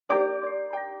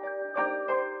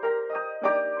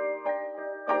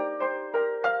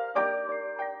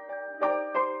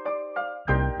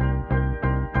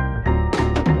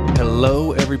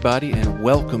Hello, everybody, and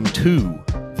welcome to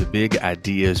the Big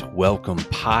Ideas Welcome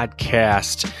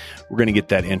podcast. We're going to get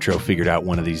that intro figured out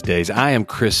one of these days. I am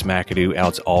Chris McAdoo.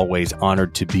 As always,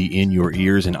 honored to be in your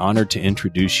ears and honored to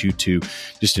introduce you to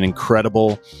just an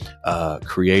incredible,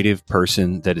 creative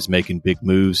person that is making big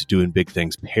moves, doing big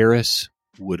things, Paris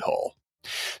Woodhull.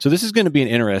 So this is going to be an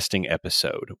interesting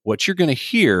episode. What you're going to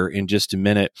hear in just a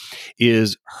minute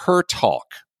is her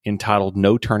talk entitled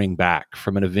No Turning Back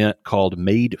from an event called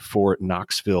Made for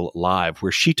Knoxville Live,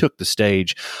 where she took the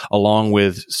stage along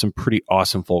with some pretty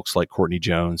awesome folks like Courtney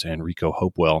Jones and Rico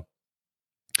Hopewell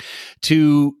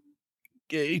to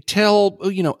tell,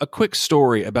 a quick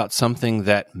story about something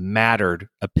that mattered,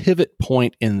 a pivot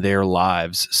point in their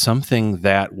lives, something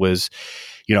that was,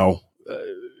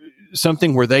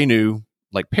 something where they knew,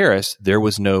 like Paris, there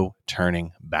was no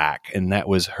turning back. And that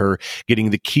was her getting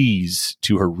the keys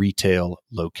to her retail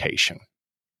location.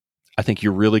 I think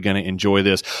you're really going to enjoy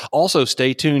this. Also,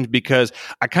 stay tuned because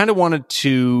I kind of wanted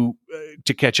to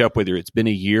catch up with her. It's been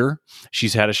a year.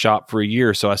 She's had a shop for a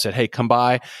year. So I said, hey, come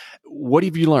by. What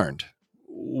have you learned?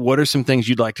 What are some things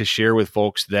you'd like to share with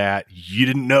folks that you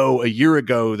didn't know a year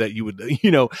ago that you would,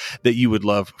 that you would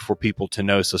love for people to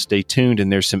know? So stay tuned.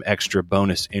 And there's some extra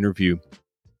bonus interview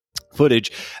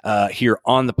footage here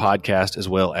on the podcast as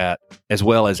well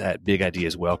as at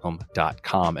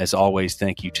bigideaswelcome.com. As always,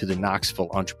 thank you to the Knoxville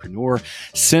Entrepreneur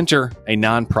Center, a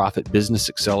nonprofit business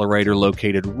accelerator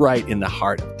located right in the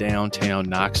heart of downtown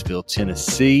Knoxville,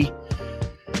 Tennessee,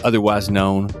 otherwise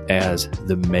known as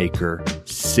the Maker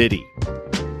City.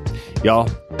 Y'all,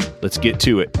 let's get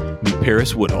to it. Meet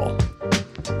Paris Woodhull.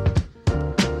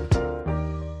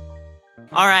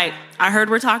 All right. I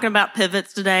heard we're talking about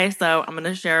pivots today, so I'm going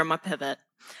to share my pivot.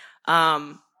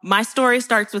 My story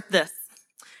starts with this.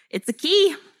 It's a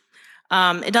key.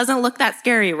 It doesn't look that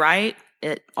scary, right?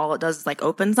 All it does is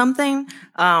open something.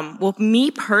 Well, me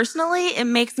personally, it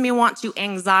makes me want to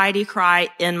anxiety cry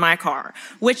in my car,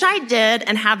 which I did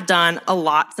and have done a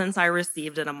lot since I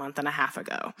received it a month and a half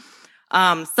ago.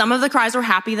 Some of the cries were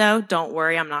happy though. Don't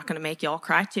worry. I'm not going to make y'all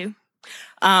cry too.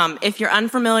 If you're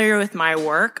unfamiliar with my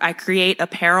work, I create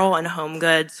apparel and home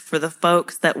goods for the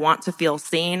folks that want to feel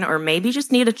seen or maybe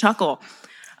just need a chuckle.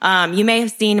 You may have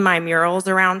seen my murals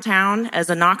around town. As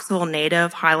a Knoxville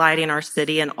native, highlighting our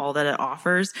city and all that it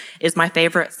offers is my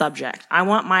favorite subject. I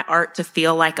want my art to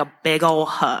feel like a big old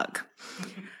hug.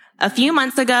 A few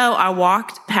months ago, I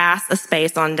walked past a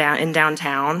space in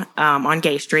downtown on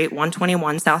Gay Street,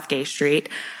 121 South Gay Street.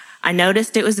 I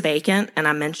noticed it was vacant, and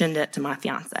I mentioned it to my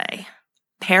fiance.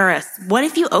 Paris, what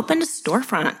if you opened a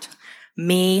storefront?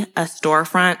 Me, a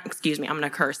storefront? Excuse me, I'm going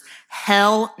to curse.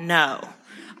 Hell no.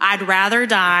 I'd rather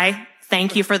die.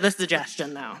 Thank you for the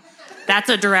suggestion, though. That's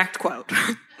a direct quote.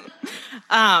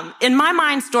 In my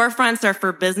mind, storefronts are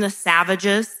for business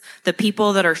savages, the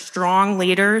people that are strong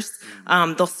leaders.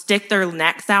 They'll stick their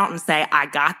necks out and say, I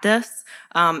got this.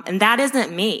 And that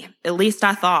isn't me. At least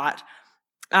I thought.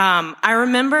 I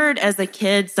remembered as a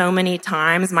kid so many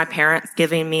times my parents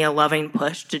giving me a loving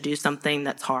push to do something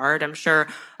that's hard. I'm sure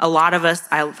a lot of us,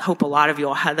 I hope a lot of you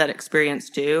all had that experience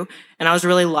too. And I was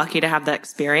really lucky to have that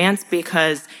experience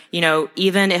because,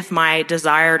 even if my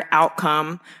desired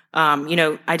outcome,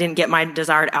 I didn't get my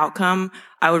desired outcome,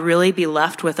 I would really be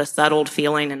left with a settled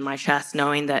feeling in my chest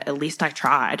knowing that at least I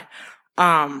tried.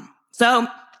 So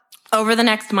over the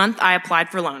next month, I applied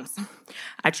for loans.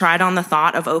 I tried on the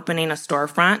thought of opening a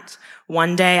storefront.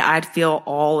 One day I'd feel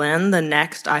all in. The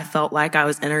next I felt like I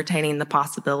was entertaining the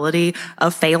possibility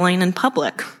of failing in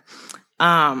public.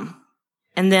 And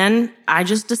then I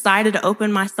just decided to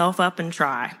open myself up and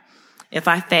try. If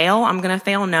I fail, I'm going to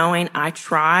fail knowing I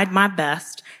tried my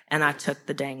best and I took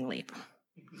the dang leap.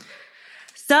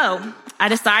 So I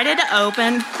decided to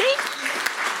open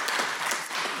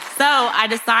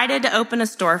a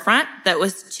storefront that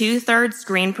was 2/3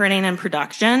 screen printing and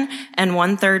production and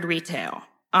 1/3 retail.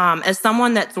 As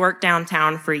someone that's worked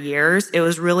downtown for years, it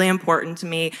was really important to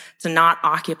me to not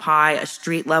occupy a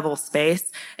street level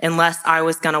space unless I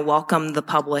was going to welcome the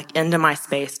public into my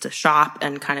space to shop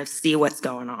and kind of see what's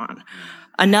going on.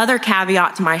 Another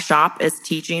caveat to my shop is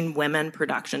teaching women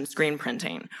production screen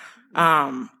printing.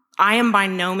 I am by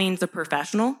no means a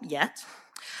professional yet.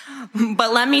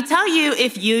 But let me tell you,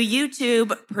 if you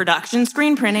YouTube production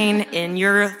screen printing in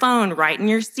your phone, right in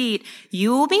your seat,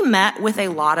 you will be met with a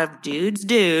lot of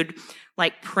dude,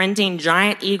 printing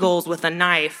giant eagles with a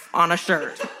knife on a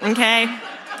shirt, okay?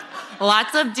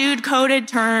 Lots of dude-coded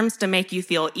terms to make you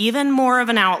feel even more of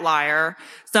an outlier.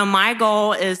 So my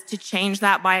goal is to change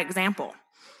that by example.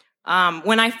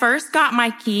 When I first got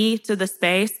my key to the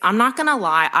space, I'm not going to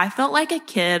lie, I felt like a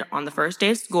kid on the first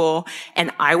day of school,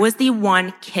 and I was the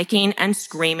one kicking and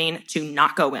screaming to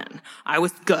not go in. I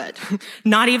was good.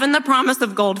 Not even the promise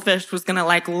of goldfish was going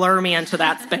to lure me into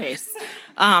that space.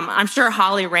 I'm sure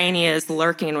Holly Rainey is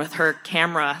lurking with her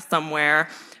camera somewhere,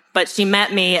 but she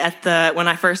met me when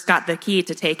I first got the key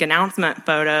to take announcement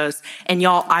photos, and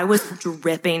y'all, I was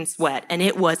dripping sweat, and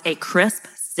it was a crisp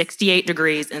 68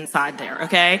 degrees inside there,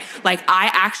 okay? I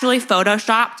actually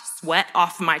photoshopped sweat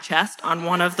off my chest on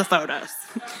one of the photos.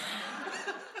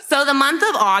 So the month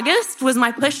of August was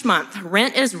my push month.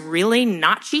 Rent is really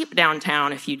not cheap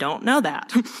downtown, if you don't know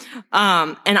that.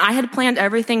 And I had planned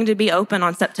everything to be open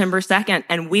on September 2nd,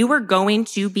 and we were going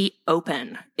to be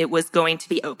open. It was going to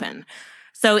be open.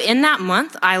 So in that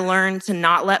month, I learned to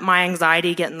not let my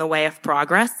anxiety get in the way of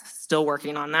progress. Still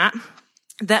working on that.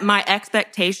 That my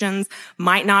expectations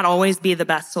might not always be the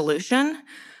best solution.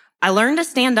 I learned to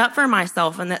stand up for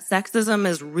myself and that sexism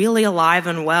is really alive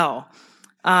and well.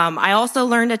 I also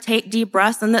learned to take deep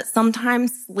breaths and that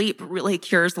sometimes sleep really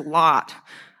cures a lot.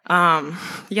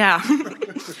 Yeah.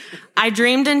 I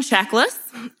dreamed in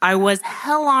checklists. I was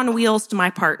hell on wheels to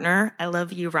my partner. I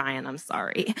love you, Ryan. I'm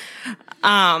sorry.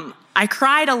 I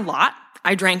cried a lot.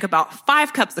 I drank about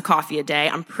 5 cups of coffee a day.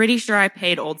 I'm pretty sure I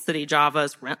paid Old City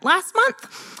Java's rent last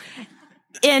month.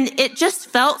 And it just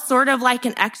felt sort of like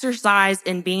an exercise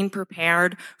in being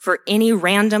prepared for any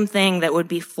random thing that would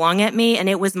be flung at me. And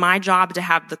it was my job to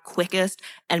have the quickest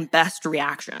and best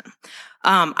reaction.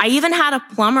 I even had a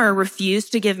plumber refuse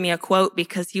to give me a quote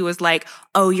because he was like,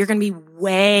 "Oh, you're going to be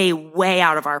way, way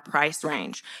out of our price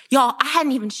range." Y'all, I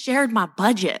hadn't even shared my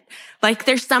budget.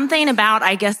 There's something about,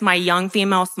 I guess, my young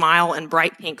female smile and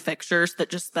bright pink fixtures that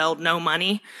just spelled no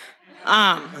money. So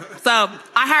I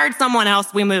hired someone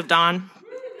else. We moved on.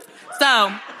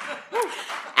 So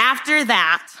after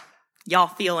that, y'all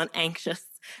feeling anxious?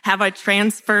 Have I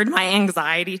transferred my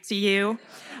anxiety to you?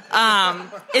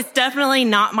 It's definitely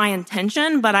not my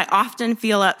intention, but I often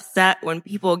feel upset when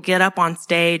people get up on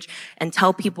stage and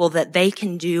tell people that they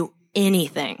can do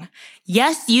anything.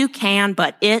 Yes, you can,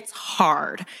 but it's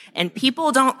hard. And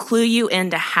people don't clue you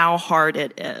into how hard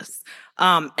it is.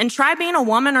 And try being a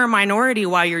woman or a minority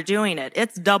while you're doing it.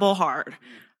 It's double hard.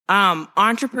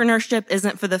 Entrepreneurship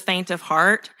isn't for the faint of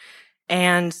heart.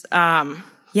 And,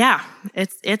 yeah,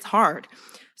 it's hard.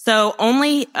 So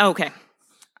okay.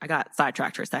 I got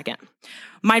sidetracked for a second.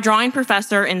 My drawing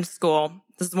professor in school,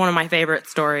 this is one of my favorite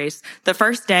stories. The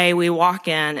first day we walk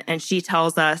in and she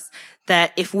tells us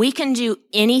that if we can do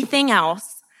anything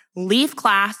else, leave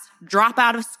class, drop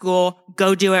out of school,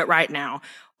 go do it right now.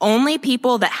 Only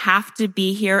people that have to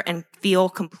be here and feel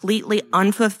completely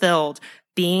unfulfilled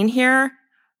being here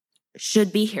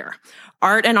should be here.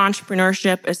 Art and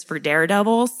entrepreneurship is for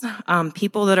daredevils,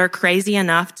 people that are crazy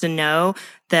enough to know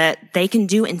that they can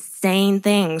do insane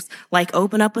things like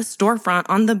open up a storefront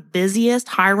on the busiest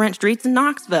high-rent streets in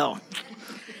Knoxville.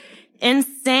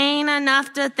 Insane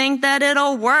enough to think that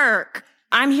it'll work.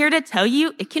 I'm here to tell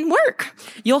you it can work.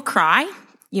 You'll cry.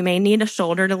 You may need a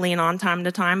shoulder to lean on time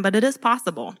to time, but it is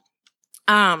possible.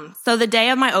 So the day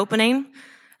of my opening,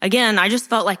 again, I just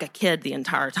felt like a kid the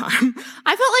entire time.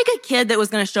 I felt like a kid that was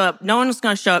going to show up. No one was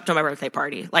going to show up to my birthday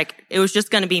party. It was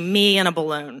just going to be me and a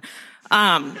balloon.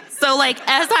 As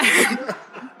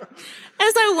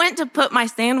I went to put my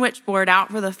sandwich board out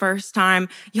for the first time,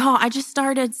 y'all, I just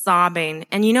started sobbing.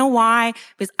 And you know why?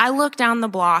 Because I looked down the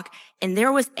block and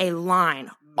there was a line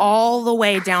all the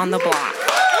way down the block.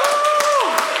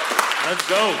 Let's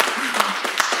go.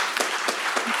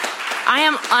 I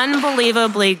am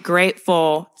unbelievably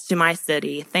grateful to my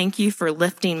city. Thank you for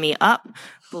lifting me up,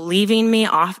 believing in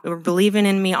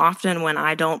me often when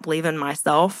I don't believe in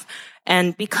myself.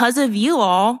 And because of you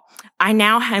all, I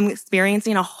now am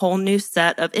experiencing a whole new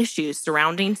set of issues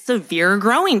surrounding severe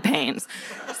growing pains.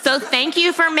 So thank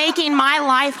you for making my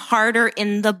life harder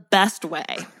in the best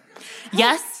way.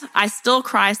 Yes, I still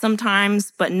cry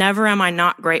sometimes, but never am I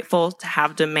not grateful to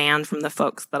have demand from the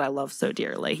folks that I love so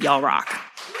dearly. Y'all rock.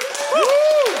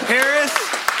 Paris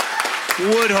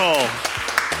Woodhull,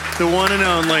 the one and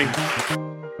only.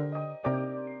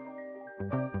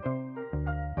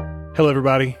 Hello,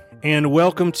 everybody, and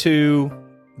welcome to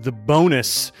the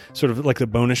bonus, sort of like the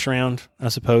bonus round, I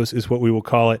suppose, is what we will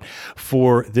call it,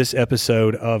 for this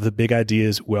episode of the Big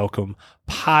Ideas Welcome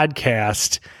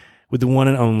podcast with the one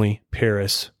and only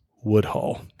Paris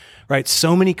Woodhull. Right?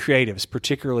 So many creatives,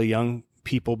 particularly young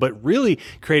people, but really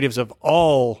creatives of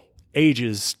all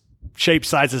ages, shapes,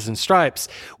 sizes, and stripes,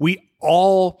 we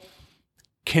all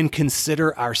can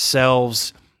consider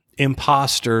ourselves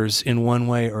imposters in one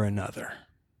way or another,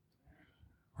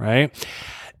 right?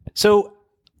 So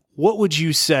what would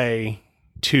you say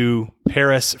to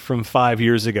Paris from 5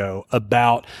 years ago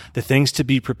about the things to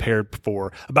be prepared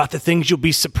for, about the things you'll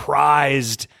be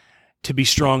surprised to be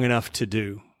strong enough to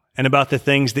do, and about the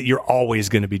things that you're always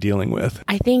going to be dealing with?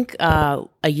 I think a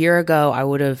year ago, I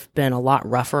would have been a lot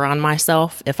rougher on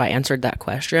myself if I answered that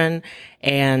question,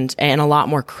 and a lot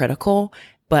more critical.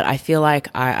 But I feel like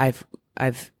I've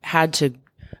had to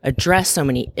address so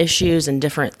many issues and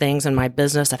different things in my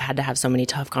business. I've had to have so many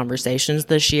tough conversations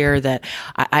this year that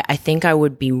I think I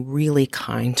would be really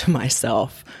kind to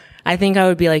myself. I think I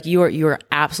would be like, you are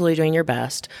absolutely doing your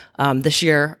best. This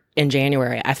year in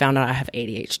January, I found out I have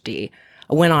ADHD.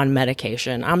 I went on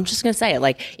medication. I'm just going to say it.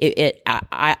 Like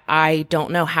I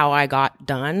don't know how I got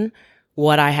done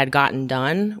what I had gotten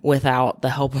done without the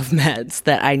help of meds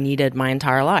that I needed my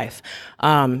entire life.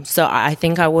 So I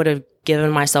think I would have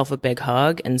given myself a big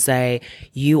hug and say,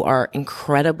 you are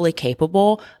incredibly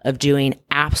capable of doing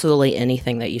absolutely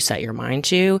anything that you set your mind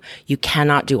to. You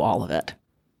cannot do all of it.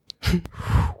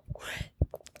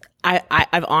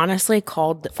 I've honestly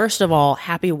called, first of all,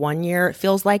 happy 1 year. It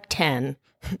feels like 10.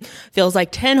 Feels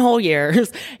like 10 whole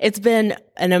years. It's been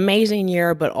an amazing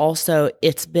year, but also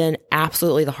it's been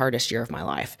absolutely the hardest year of my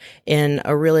life in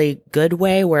a really good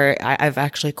way, where I've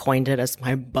actually coined it as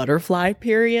my butterfly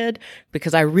period,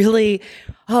 because and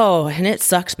it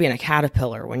sucks being a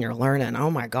caterpillar when you're learning. Oh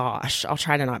my gosh. I'll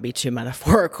try to not be too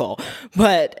metaphorical,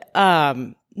 but,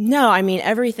 no, I mean,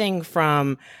 everything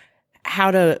from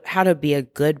how to be a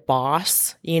good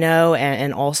boss,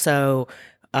 and also,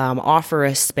 offer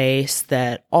a space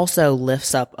that also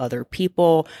lifts up other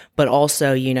people, but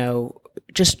also,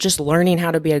 just learning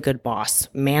how to be a good boss,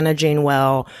 managing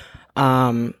well,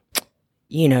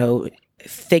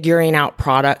 figuring out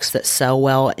products that sell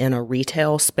well in a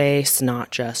retail space,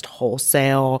 not just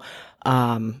wholesale.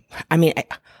 I mean,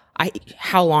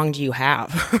 how long do you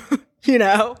have?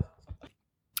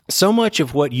 So much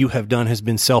of what you have done has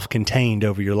been self-contained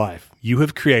over your life. You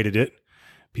have created it.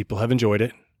 People have enjoyed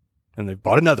it. And they've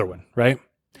bought another one, right?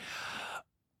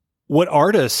 What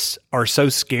artists are so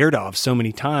scared of so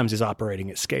many times is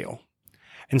operating at scale.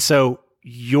 And so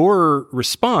your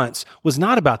response was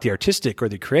not about the artistic or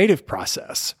the creative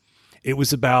process. It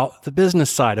was about the business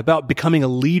side, about becoming a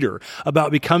leader,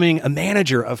 about becoming a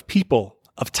manager of people,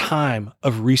 of time,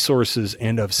 of resources,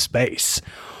 and of space.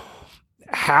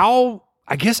 How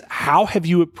have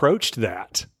you approached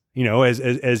that?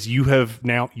 As you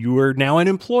are now an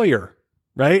employer,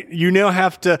 right? You now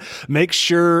have to make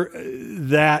sure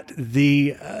that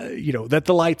that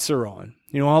the lights are on.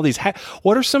 All these.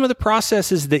 What are some of the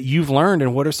processes that you've learned,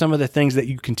 and what are some of the things that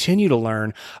you continue to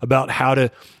learn about how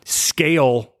to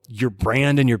scale your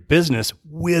brand and your business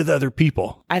with other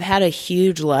people? I've had a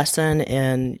huge lesson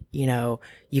in,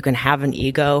 you can have an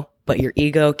ego, but your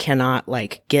ego cannot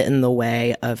get in the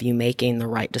way of you making the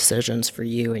right decisions for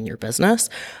you and your business.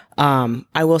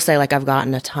 I will say I've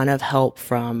gotten a ton of help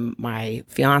from my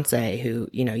fiance who,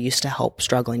 used to help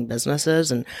struggling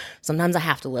businesses. And sometimes I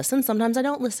have to listen. Sometimes I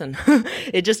don't listen.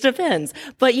 It just depends.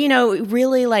 But,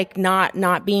 really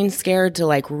not being scared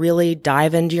to really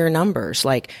dive into your numbers.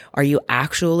 Are you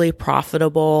actually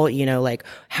profitable?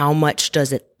 How much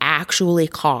does it actually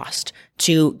cost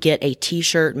to get a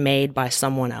t-shirt made by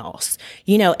someone else?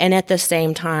 And at the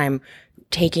same time,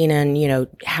 taking in,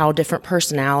 how different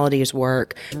personalities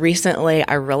work. Recently,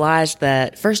 I realized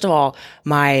that, first of all,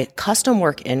 my custom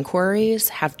work inquiries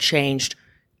have changed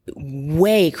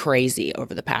way crazy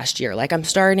over the past year. I'm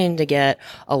starting to get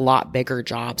a lot bigger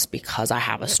jobs because I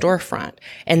have a storefront.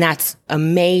 And that's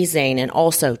amazing and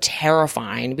also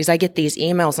terrifying, because I get these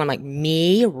emails and I'm like,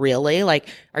 me? Really?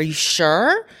 Are you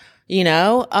sure?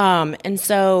 And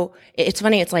so it's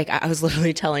funny. It's I was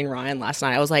literally telling Ryan last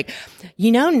night, I was like,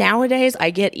 nowadays I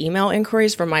get email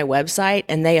inquiries from my website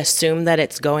and they assume that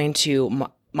it's going to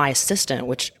my assistant,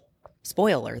 which,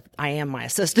 spoiler, I am my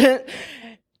assistant.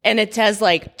 And it says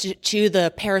to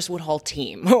the Paris Woodhull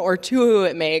team or to who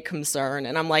it may concern.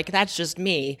 And I'm like, that's just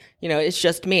me. It's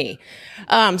just me.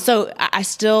 So I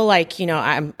still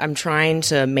I'm trying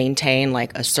to maintain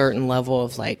a certain level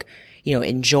of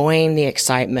enjoying the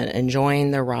excitement,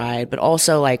 enjoying the ride, but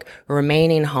also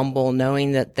remaining humble,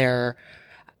 knowing that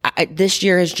this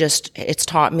year it's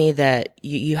taught me that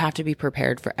you have to be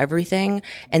prepared for everything,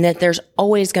 and that there's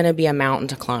always going to be a mountain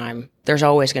to climb. There's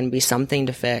always going to be something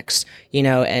to fix,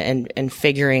 and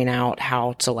figuring out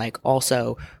how to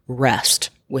also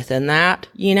rest within that,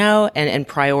 and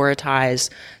prioritize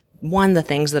the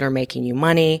things that are making you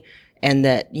money, and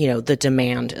that, the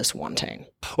demand is wanting.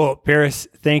 Well, Paris,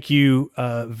 thank you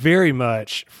very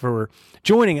much for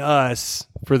joining us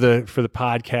for the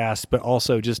podcast, but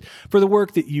also just for the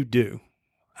work that you do.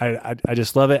 I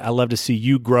just love it. I love to see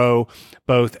you grow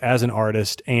both as an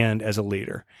artist and as a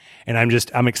leader. And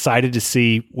I'm excited to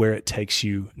see where it takes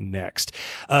you next.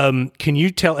 Can you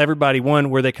tell everybody,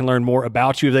 one, where they can learn more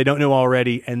about you if they don't know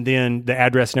already, and then the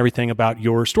address and everything about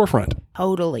your storefront?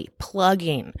 Totally.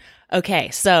 Plugging. Okay,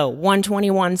 so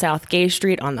 121 South Gay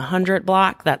Street on the 100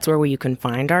 block. That's where you can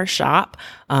find our shop.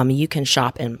 You can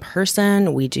shop in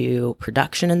person. We do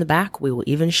production in the back. We will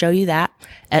even show you that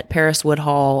at Paris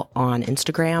Woodhull on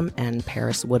Instagram and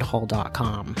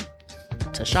pariswoodhull.com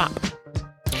to shop.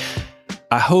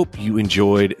 I hope you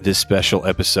enjoyed this special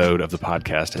episode of the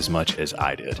podcast as much as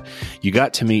I did. You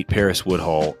got to meet Paris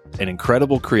Woodhull, an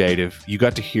incredible creative. You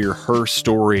got to hear her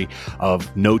story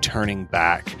of no turning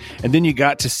back. And then you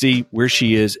got to see where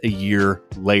she is a year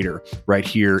later, right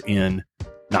here in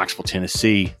Knoxville,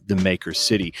 Tennessee, the Maker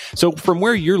City. So from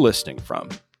where you're listening from,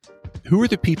 who are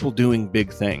the people doing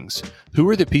big things? Who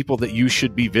are the people that you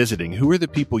should be visiting? Who are the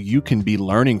people you can be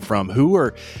learning from?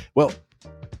 Are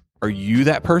you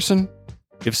that person?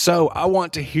 If so, I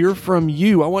want to hear from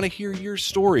you. I want to hear your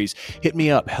stories. Hit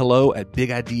me up,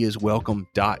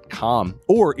 hello@bigideaswelcome.com.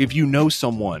 Or if you know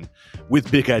someone with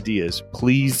big ideas,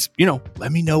 please,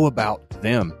 let me know about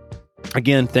them.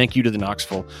 Again, thank you to the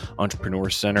Knoxville Entrepreneur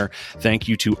Center. Thank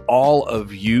you to all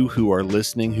of you who are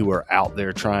listening, who are out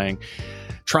there trying,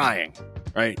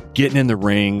 right? Getting in the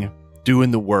ring,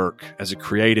 doing the work as a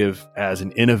creative, as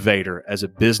an innovator, as a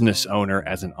business owner,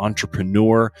 as an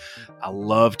entrepreneur. I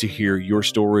love to hear your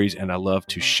stories and I love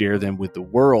to share them with the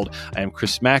world. I am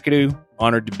Chris McAdoo,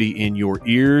 honored to be in your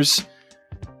ears.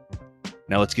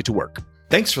 Now let's get to work.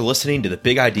 Thanks for listening to the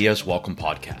Big Ideas Welcome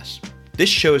podcast. This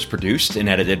show is produced and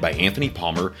edited by Anthony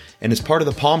Palmer and is part of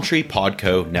the Palm Tree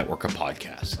Podco network of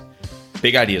podcasts.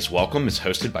 Big Ideas Welcome is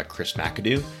hosted by Chris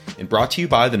McAdoo and brought to you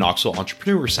by the Knoxville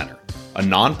Entrepreneur Center, a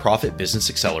nonprofit business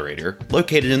accelerator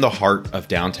located in the heart of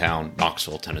downtown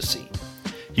Knoxville, Tennessee.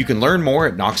 You can learn more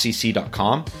at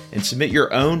knoxec.com and submit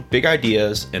your own big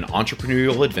ideas and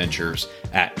entrepreneurial adventures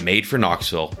at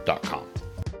madeforknoxville.com.